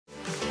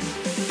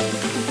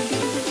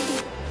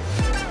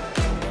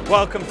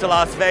Welcome to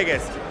Las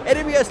Vegas.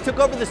 AWS took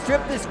over the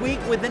Strip this week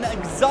with an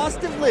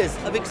exhaustive list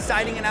of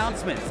exciting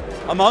announcements.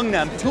 Among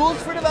them, tools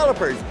for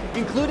developers,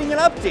 including an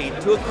update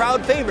to a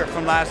crowd favorite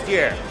from last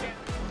year.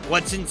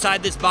 What's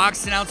inside this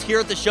box announced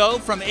here at the show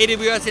from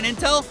AWS and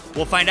Intel?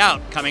 We'll find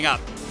out coming up.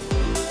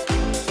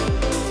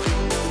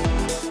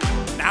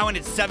 Now in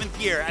its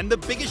 7th year and the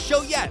biggest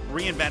show yet,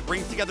 re:Invent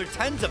brings together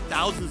tens of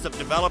thousands of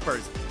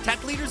developers,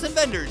 tech leaders and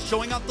vendors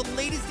showing off the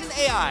latest in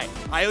AI,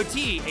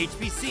 IoT,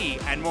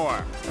 HPC, and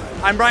more.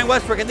 I'm Brian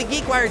Westbrook, and the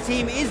GeekWire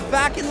team is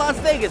back in Las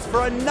Vegas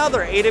for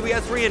another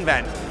AWS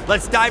re:Invent.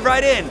 Let's dive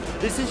right in.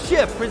 This is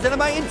Shift, presented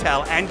by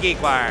Intel and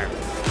GeekWire.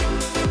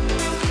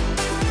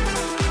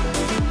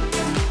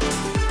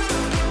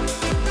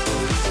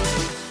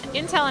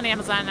 Intel and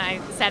Amazon, I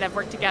said, have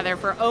worked together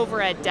for over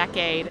a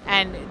decade,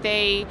 and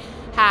they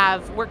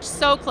have worked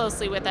so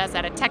closely with us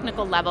at a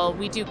technical level.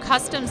 We do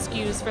custom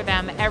SKUs for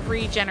them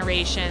every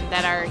generation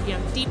that are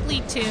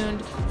deeply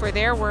tuned for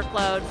their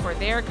workload, for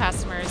their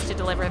customers to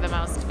deliver the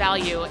most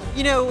value.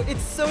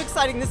 It's so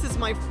exciting. This is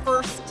my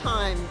first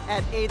time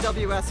at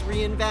AWS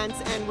re:Invent,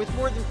 and with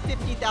more than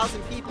 50,000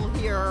 people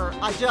here,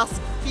 I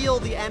just feel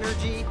the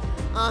energy.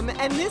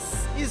 And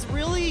this is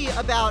really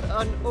about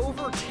an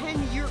over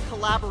 10-year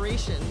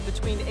collaboration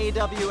between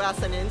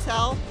AWS and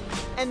Intel.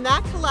 And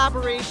that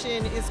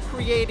collaboration is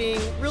creating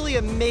really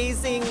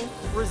amazing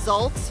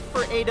results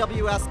for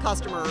AWS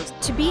customers.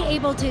 To be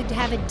able to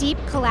have a deep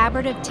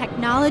collaborative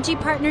technology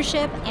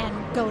partnership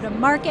and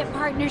go-to-market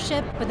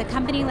partnership with a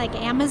company like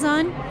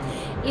Amazon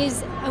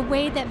is a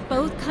way that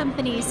both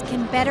companies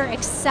can better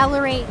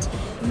accelerate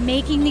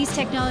making these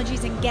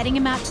technologies and getting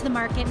them out to the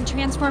market and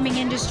transforming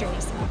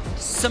industries.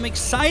 Some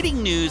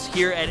exciting news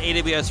here at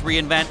AWS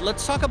re:Invent.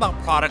 Let's talk about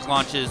product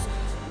launches.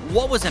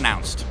 What was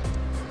announced?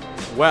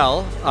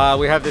 Well,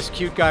 we have this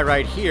cute guy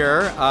right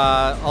here,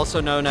 also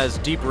known as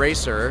Deep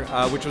Racer,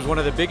 which was one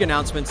of the big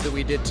announcements that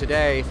we did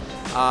today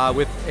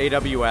with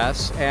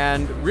AWS.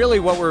 And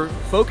really what we're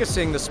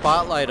focusing the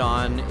spotlight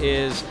on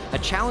is a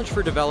challenge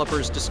for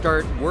developers to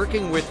start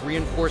working with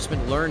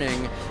reinforcement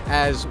learning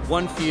as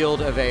one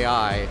field of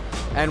AI.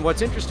 And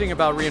what's interesting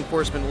about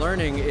reinforcement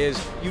learning is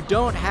you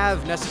don't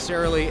have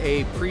necessarily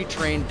a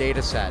pre-trained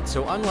data set.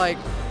 So unlike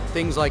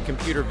things like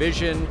computer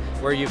vision,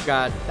 where you've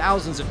got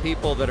thousands of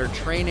people that are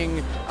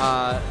training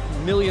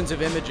millions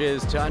of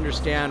images to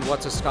understand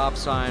what's a stop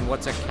sign,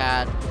 what's a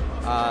cat.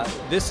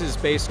 This is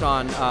based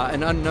on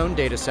an unknown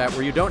data set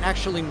where you don't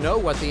actually know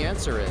what the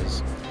answer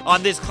is.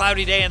 On this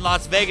cloudy day in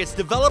Las Vegas,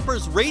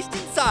 developers raced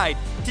inside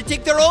to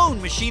take their own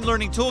machine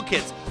learning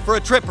toolkits for a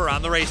trip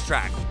around the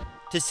racetrack.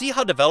 To see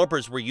how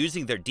developers were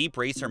using their Deep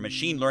Racer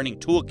machine learning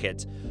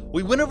toolkits,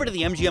 we went over to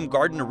the MGM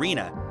Garden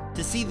Arena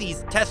to see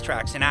these test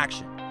tracks in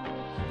action.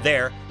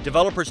 There,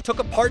 developers took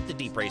apart the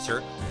Deep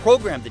Racer,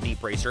 programmed the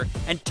Deep Racer,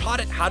 and taught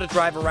it how to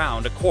drive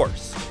around a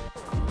course.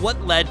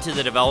 What led to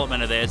the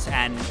development of this,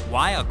 and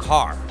why a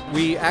car?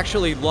 We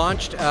actually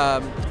launched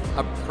a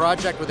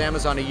project with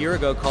Amazon a year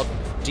ago called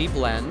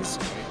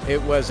DeepLens.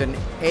 It was an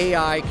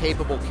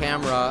AI-capable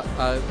camera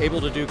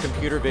able to do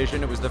computer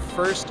vision. It was the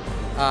first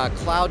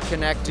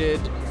cloud-connected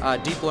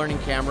deep learning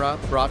camera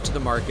brought to the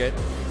market.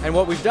 And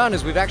what we've done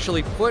is we've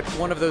actually put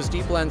one of those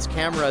DeepLens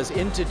cameras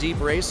into Deep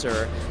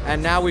Racer,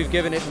 and now we've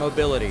given it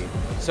mobility.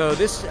 So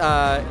this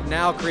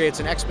now creates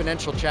an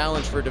exponential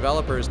challenge for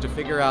developers to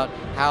figure out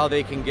how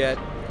they can get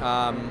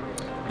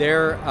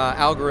their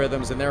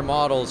algorithms and their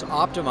models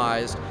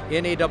optimized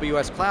in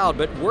AWS Cloud,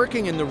 but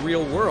working in the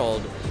real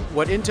world.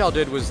 What Intel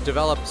did was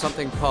develop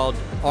something called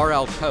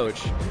RL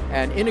Coach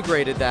and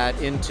integrated that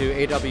into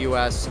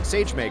AWS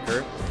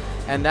SageMaker.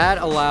 And that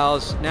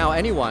allows now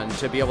anyone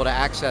to be able to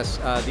access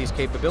these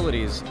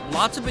capabilities.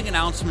 Lots of big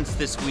announcements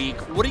this week.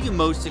 What are you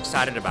most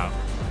excited about?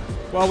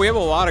 Well, we have a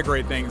lot of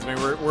great things. I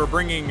mean, we're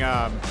bringing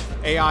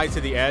AI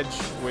to the edge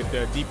with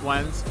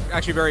DeepLens.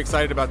 Actually very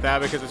excited about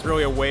that because it's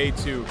really a way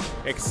to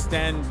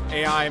extend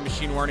AI and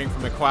machine learning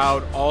from the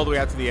cloud all the way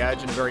out to the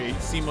edge in a very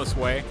seamless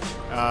way,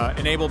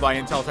 enabled by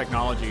Intel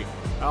technology.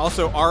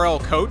 Also, RL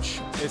Coach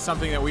is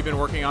something that we've been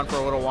working on for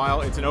a little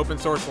while. It's an open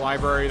source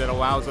library that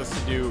allows us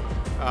to do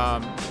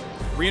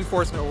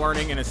reinforcement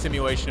learning in a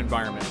simulation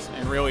environment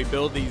and really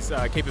build these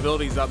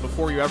capabilities up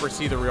before you ever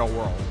see the real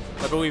world.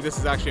 I believe this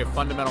is actually a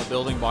fundamental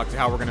building block to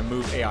how we're going to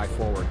move AI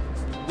forward.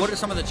 What are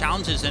some of the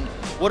challenges, and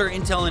what are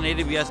Intel and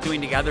AWS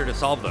doing together to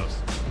solve those?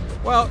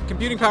 Well,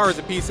 computing power is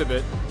a piece of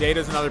it, data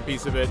is another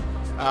piece of it,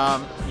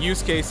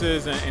 use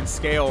cases and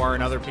scale are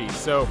another piece.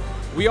 So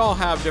we all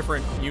have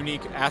different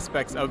unique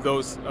aspects of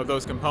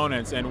those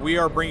components, and we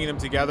are bringing them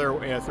together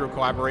through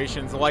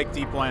collaborations like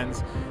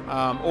DeepLens,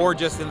 or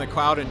just in the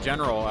cloud in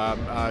general.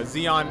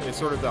 Xeon is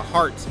sort of the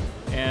heart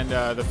and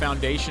the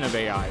foundation of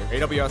AI.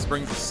 AWS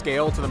brings the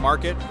scale to the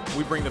market,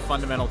 we bring the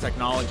fundamental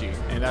technology,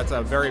 and that's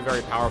a very,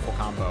 very powerful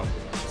combo.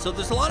 So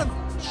there's a lot of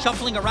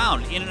shuffling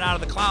around in and out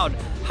of the cloud.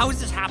 How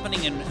is this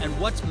happening, and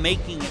what's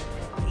making it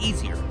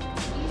easier?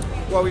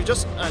 Well, we've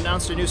just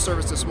announced a new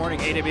service this morning,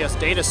 AWS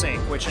Data Sync,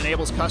 which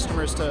enables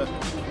customers to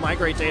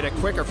migrate data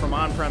quicker from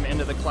on-prem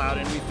into the cloud,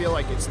 and we feel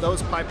like it's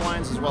those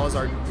pipelines as well as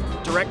our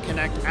direct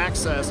connect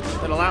access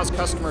that allows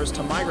customers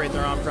to migrate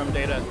their on-prem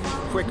data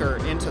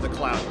quicker into the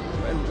cloud.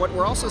 And what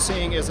we're also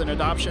seeing is an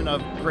adoption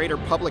of greater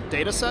public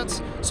data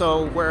sets,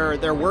 so where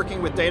they're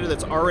working with data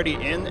that's already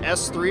in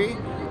S3,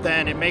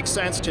 then it makes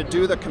sense to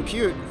do the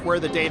compute where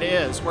the data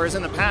is. Whereas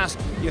in the past,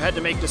 you had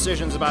to make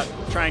decisions about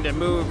trying to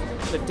move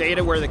the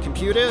data where the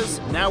compute is.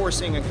 Now we're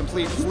seeing a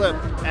complete flip,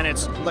 and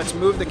it's let's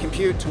move the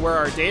compute to where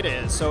our data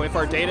is. So if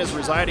our data is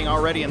residing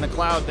already in the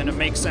cloud, then it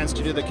makes sense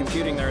to do the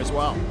computing there as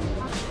well.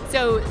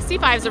 So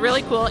C5 is a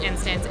really cool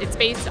instance. It's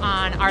based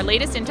on our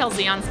latest Intel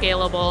Xeon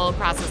Scalable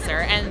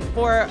processor. And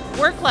for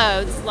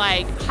workloads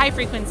like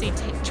high-frequency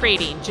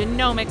trading,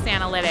 genomics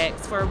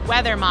analytics, for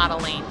weather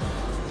modeling,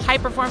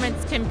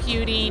 high-performance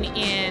computing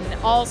in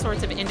all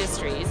sorts of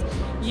industries,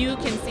 you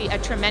can see a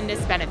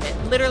tremendous benefit,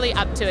 literally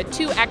up to a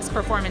 2x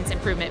performance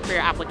improvement for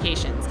your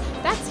applications.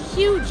 That's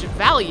huge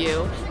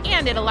value,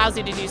 and it allows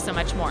you to do so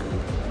much more.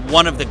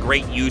 One of the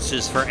great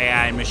uses for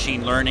AI and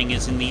machine learning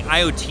is in the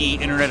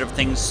IoT, Internet of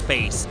Things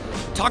space.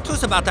 Talk to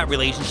us about that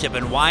relationship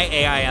and why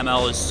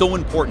AI/ML is so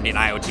important in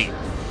IoT.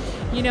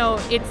 You know,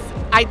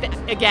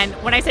 again,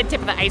 when I said tip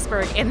of the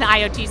iceberg in the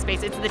IoT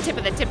space, it's the tip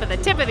of the tip of the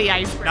tip of the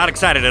iceberg. Not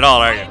excited at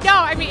all, are you? No,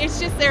 I mean, it's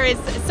just there is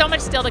so much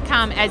still to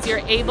come as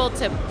you're able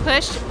to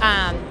push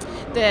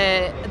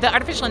the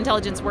artificial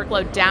intelligence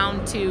workload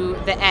down to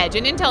the edge.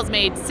 And Intel's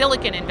made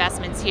silicon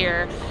investments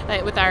here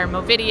with our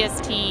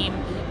Movidius team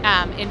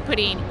in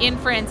putting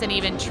inference and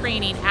even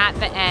training at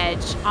the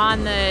edge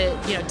on the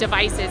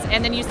devices.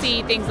 And then you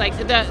see things like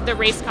the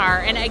race car.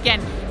 And again,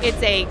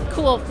 it's a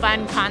cool,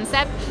 fun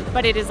concept,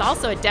 but it is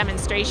also a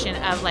demonstration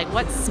of like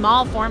what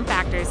small form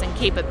factors and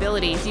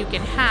capabilities you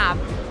can have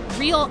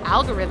real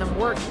algorithm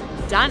work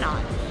done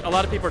on. A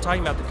lot of people are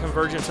talking about the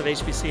convergence of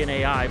HPC and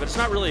AI, but it's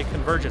not really a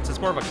convergence, it's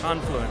more of a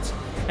confluence.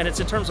 And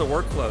it's in terms of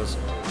workflows.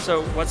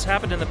 So what's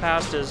happened in the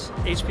past is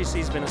HPC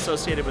has been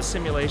associated with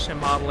simulation,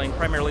 modeling,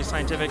 primarily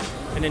scientific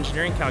and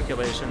engineering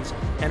calculations,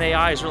 and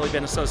AI has really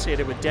been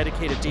associated with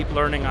dedicated deep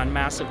learning on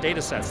massive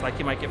data sets like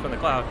you might get from the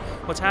cloud.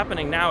 What's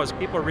happening now is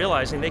people are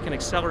realizing they can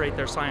accelerate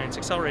their science,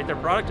 accelerate their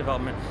product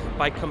development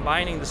by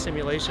combining the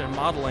simulation and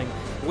modeling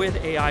with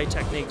AI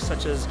techniques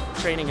such as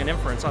training and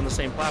inference on the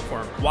same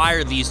platform. Why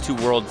are these two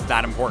worlds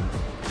that important?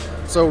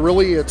 So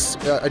really it's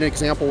an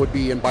example would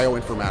be in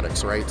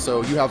bioinformatics, right?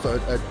 So you have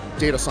a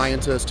data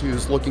scientist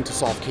who's looking to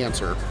solve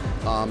cancer,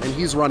 and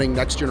he's running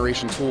next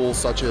generation tools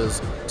such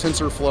as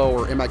TensorFlow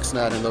or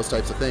MXNet and those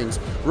types of things.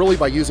 Really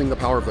by using the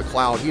power of the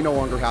cloud, he no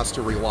longer has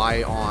to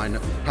rely on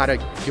how to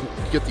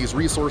get these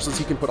resources.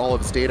 He can put all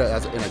of his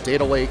data in a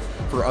data lake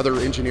for other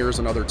engineers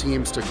and other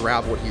teams to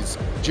grab what he's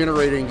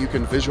generating. You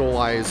can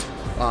visualize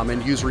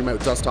and use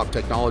remote desktop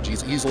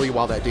technologies easily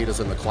while that data is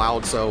in the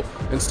cloud. So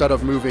instead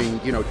of moving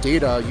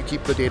data, you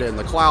keep the data in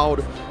the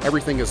cloud.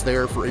 Everything is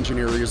there for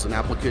engineers and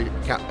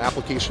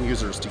application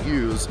users to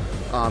use,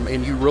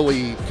 and you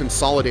really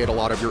consolidate a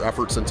lot of your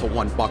efforts into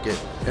one bucket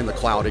in the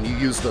cloud, and you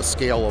use the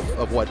scale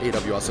of what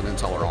AWS and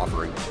Intel are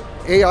offering.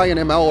 AI and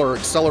ML are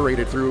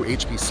accelerated through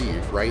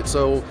HPC, right?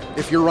 So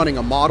if you're running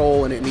a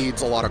model and it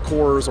needs a lot of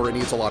cores or it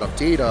needs a lot of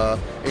data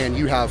and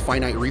you have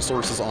finite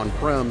resources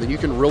on-prem, then you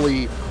can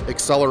really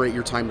accelerate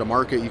your time to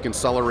market. You can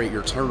accelerate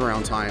your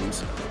turnaround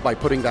times by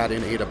putting that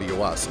in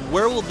AWS.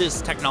 Where will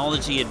this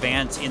technology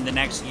advance in the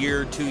next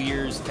year, 2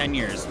 years, 10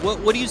 years?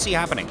 What do you see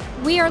happening?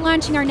 We are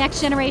launching our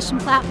next generation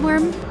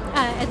platform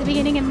at the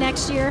beginning of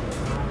next year,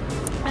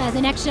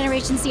 the next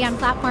generation Xeon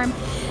platform.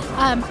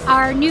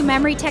 Our new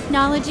memory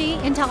technology,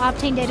 Intel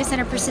Optane Data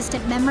Center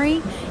Persistent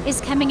Memory, is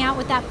coming out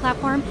with that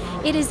platform.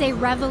 It is a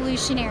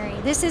revolutionary.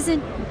 This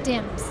isn't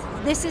DIMMs.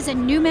 This is a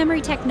new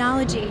memory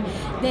technology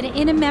that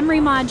in a memory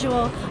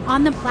module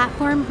on the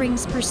platform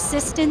brings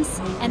persistence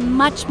and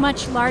much,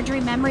 much larger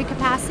memory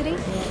capacity.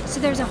 So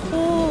there's a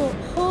whole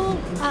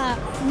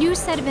new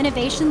set of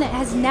innovation that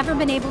has never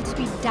been able to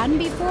be done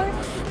before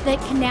that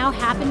can now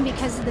happen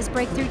because of this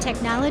breakthrough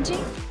technology.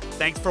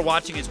 Thanks for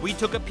watching as we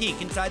took a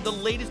peek inside the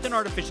latest in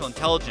artificial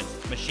intelligence,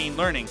 machine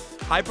learning,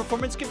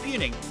 high-performance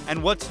computing,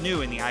 and what's new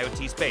in the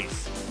IoT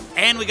space.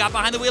 And we got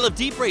behind the wheel of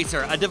Deep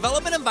Racer, a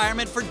development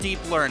environment for deep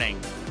learning.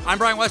 I'm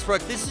Brian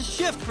Westbrook. This is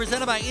Shift,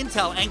 presented by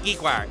Intel and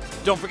GeekWire.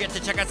 Don't forget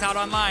to check us out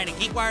online at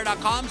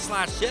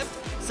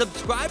geekwire.com/shift.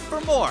 Subscribe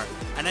for more.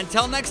 And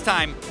until next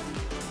time,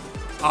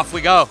 off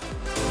we go.